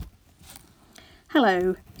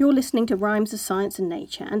Hello, you're listening to Rhymes of Science and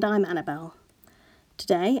Nature, and I'm Annabelle.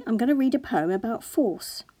 Today I'm going to read a poem about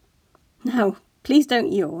force. Now, please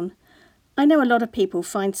don't yawn. I know a lot of people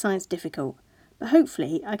find science difficult, but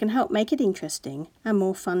hopefully I can help make it interesting and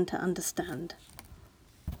more fun to understand.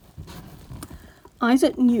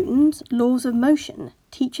 Isaac Newton's laws of motion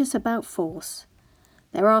teach us about force.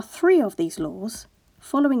 There are 3 of these laws.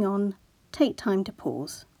 Following on, take time to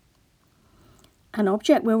pause. An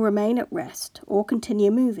object will remain at rest or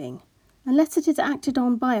continue moving unless it is acted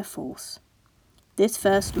on by a force. This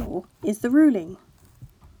first law is the ruling.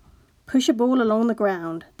 Push a ball along the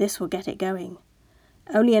ground, this will get it going.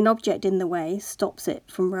 Only an object in the way stops it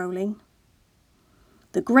from rolling.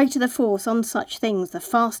 The greater the force on such things, the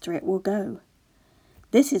faster it will go.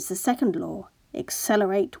 This is the second law,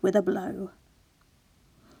 accelerate with a blow.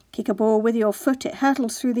 Kick a ball with your foot, it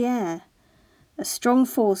hurtles through the air. A strong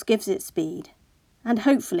force gives it speed, and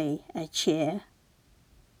hopefully a cheer.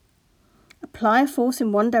 Apply a force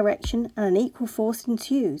in one direction and an equal force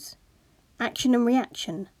ensues. Action and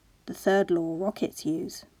reaction, the third law rockets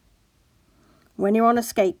use. When you're on a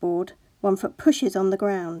skateboard, one foot pushes on the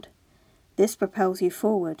ground. This propels you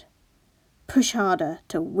forward. Push harder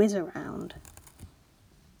to whiz around.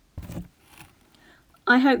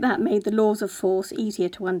 I hope that made the laws of force easier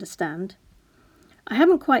to understand. I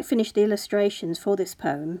haven't quite finished the illustrations for this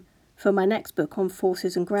poem for my next book on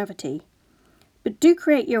forces and gravity, but do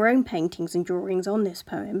create your own paintings and drawings on this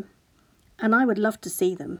poem, and I would love to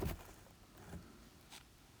see them.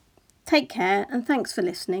 Take care and thanks for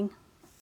listening.